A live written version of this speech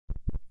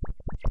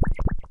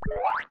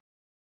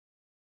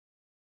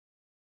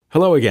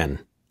Hello again.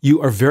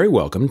 You are very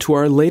welcome to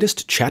our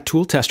latest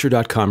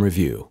ChatToolTester.com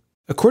review.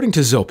 According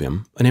to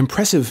Zopim, an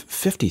impressive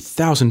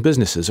 50,000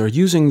 businesses are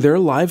using their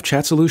live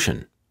chat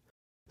solution.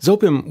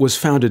 Zopim was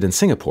founded in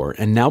Singapore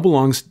and now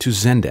belongs to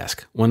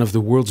Zendesk, one of the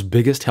world's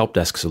biggest help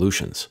desk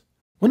solutions.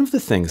 One of the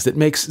things that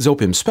makes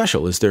Zopim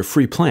special is their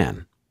free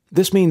plan.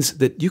 This means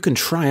that you can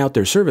try out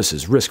their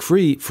services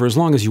risk-free for as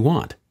long as you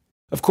want.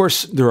 Of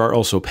course, there are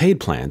also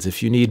paid plans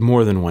if you need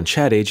more than one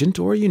chat agent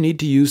or you need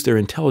to use their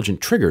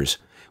intelligent triggers,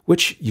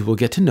 which you will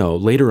get to know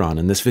later on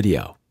in this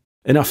video.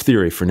 Enough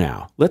theory for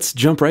now. Let's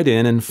jump right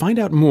in and find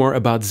out more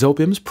about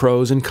Zopim's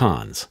pros and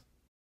cons.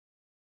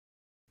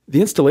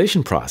 The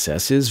installation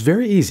process is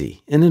very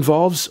easy and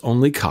involves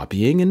only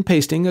copying and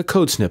pasting a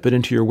code snippet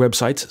into your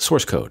website's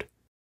source code.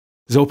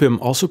 Zopim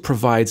also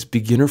provides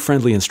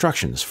beginner-friendly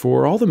instructions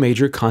for all the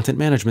major content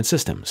management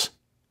systems.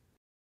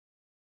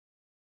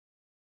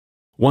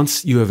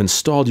 Once you have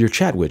installed your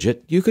chat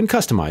widget, you can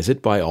customize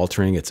it by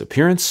altering its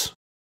appearance,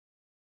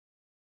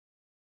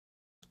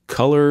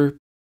 color,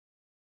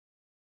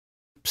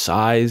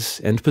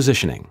 size, and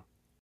positioning.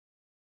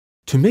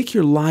 To make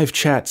your live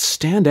chat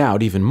stand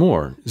out even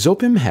more,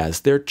 Zopim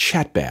has their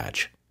chat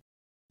badge.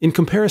 In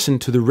comparison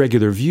to the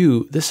regular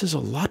view, this is a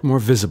lot more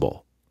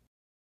visible.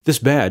 This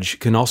badge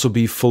can also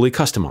be fully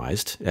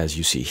customized, as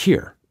you see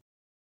here.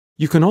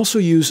 You can also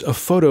use a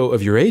photo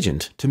of your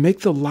agent to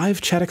make the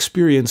live chat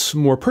experience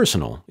more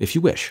personal, if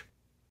you wish.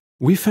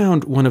 We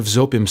found one of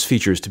Zopim's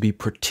features to be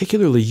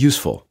particularly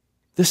useful.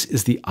 This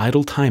is the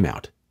idle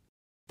timeout.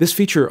 This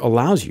feature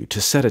allows you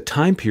to set a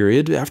time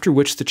period after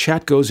which the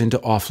chat goes into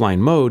offline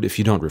mode if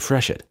you don't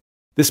refresh it.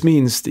 This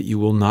means that you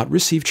will not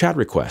receive chat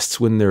requests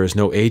when there is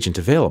no agent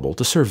available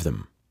to serve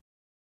them.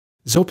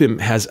 Zopim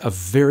has a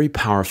very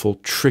powerful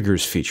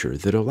triggers feature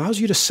that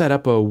allows you to set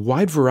up a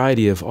wide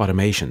variety of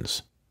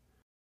automations.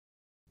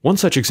 One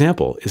such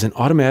example is an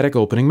automatic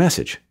opening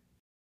message.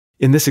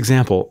 In this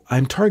example,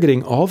 I'm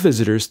targeting all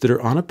visitors that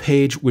are on a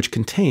page which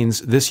contains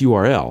this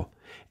URL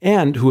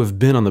and who have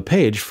been on the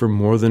page for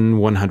more than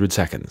 100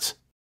 seconds.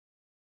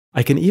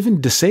 I can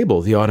even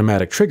disable the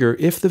automatic trigger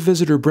if the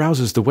visitor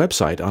browses the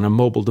website on a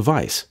mobile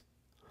device.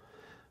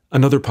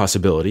 Another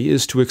possibility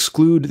is to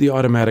exclude the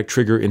automatic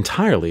trigger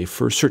entirely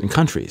for certain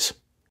countries.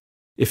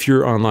 If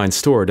your online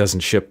store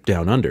doesn't ship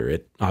down under,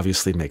 it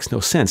obviously makes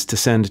no sense to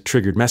send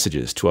triggered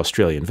messages to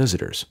Australian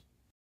visitors.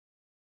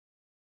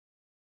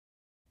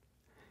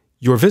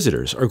 Your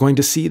visitors are going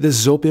to see the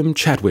Zopim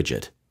chat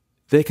widget.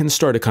 They can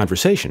start a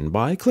conversation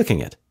by clicking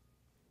it.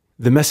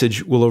 The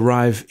message will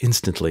arrive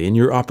instantly in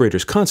your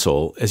operator's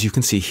console, as you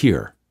can see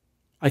here.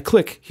 I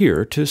click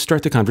here to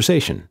start the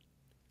conversation.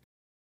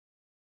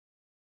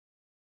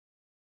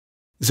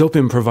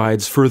 Zopim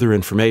provides further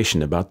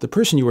information about the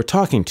person you are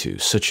talking to,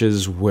 such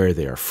as where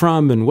they are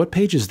from and what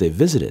pages they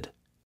visited.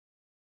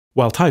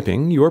 While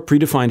typing, your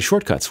predefined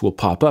shortcuts will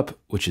pop up,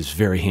 which is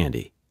very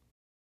handy.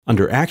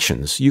 Under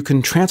Actions, you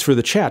can transfer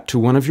the chat to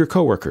one of your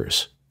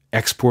coworkers,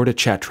 export a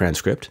chat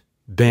transcript,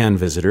 ban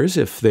visitors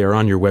if they are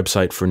on your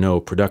website for no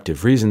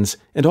productive reasons,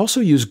 and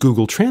also use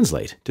Google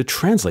Translate to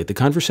translate the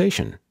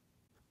conversation.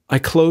 I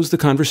close the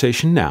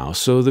conversation now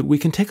so that we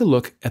can take a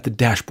look at the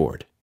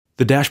dashboard.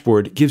 The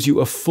dashboard gives you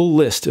a full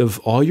list of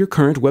all your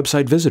current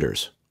website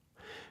visitors.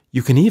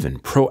 You can even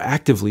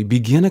proactively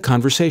begin a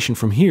conversation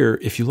from here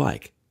if you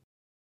like.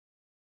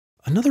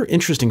 Another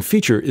interesting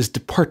feature is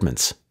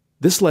departments.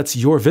 This lets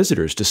your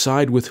visitors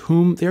decide with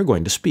whom they are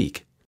going to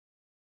speak.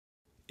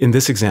 In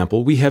this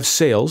example, we have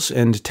sales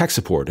and tech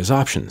support as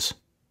options.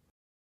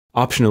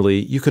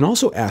 Optionally, you can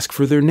also ask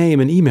for their name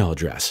and email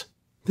address.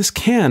 This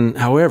can,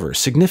 however,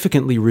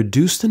 significantly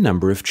reduce the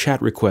number of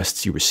chat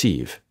requests you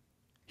receive.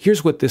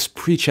 Here's what this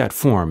pre-chat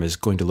form is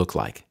going to look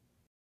like.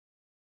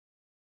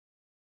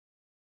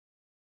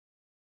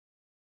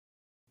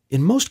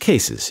 In most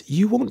cases,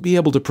 you won't be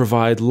able to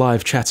provide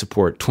live chat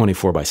support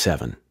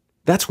 24/7.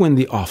 That's when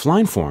the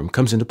offline form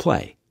comes into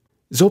play.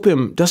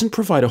 Zopim doesn't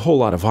provide a whole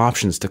lot of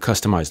options to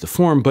customize the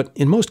form, but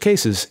in most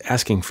cases,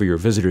 asking for your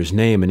visitor's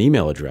name and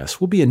email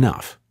address will be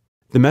enough.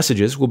 The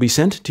messages will be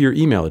sent to your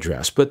email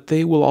address, but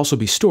they will also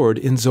be stored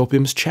in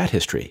Zopim's chat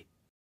history.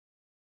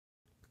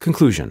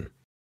 Conclusion.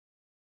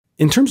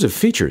 In terms of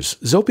features,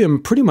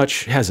 Zopim pretty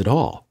much has it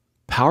all.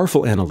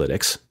 Powerful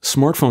analytics,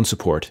 smartphone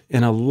support,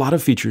 and a lot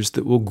of features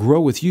that will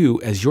grow with you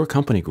as your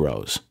company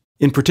grows.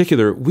 In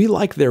particular, we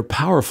like their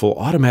powerful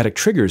automatic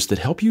triggers that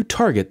help you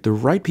target the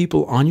right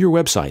people on your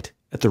website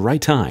at the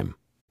right time.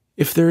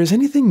 If there is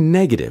anything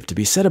negative to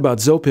be said about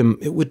Zopim,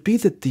 it would be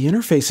that the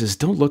interfaces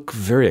don't look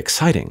very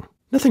exciting.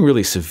 Nothing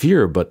really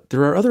severe, but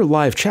there are other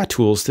live chat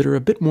tools that are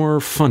a bit more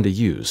fun to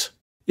use.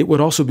 It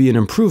would also be an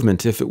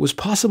improvement if it was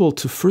possible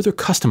to further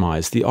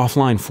customize the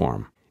offline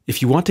form.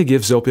 If you want to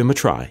give Zopim a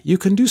try, you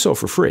can do so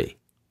for free.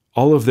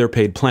 All of their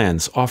paid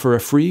plans offer a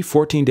free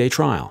 14-day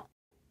trial.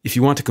 If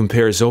you want to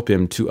compare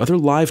Zopim to other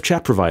live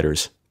chat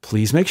providers,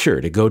 please make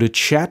sure to go to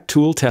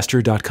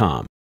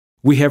ChatToolTester.com.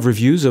 We have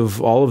reviews of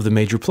all of the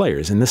major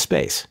players in this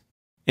space.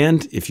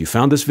 And if you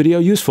found this video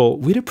useful,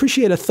 we'd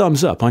appreciate a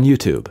thumbs up on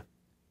YouTube.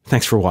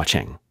 Thanks for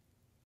watching.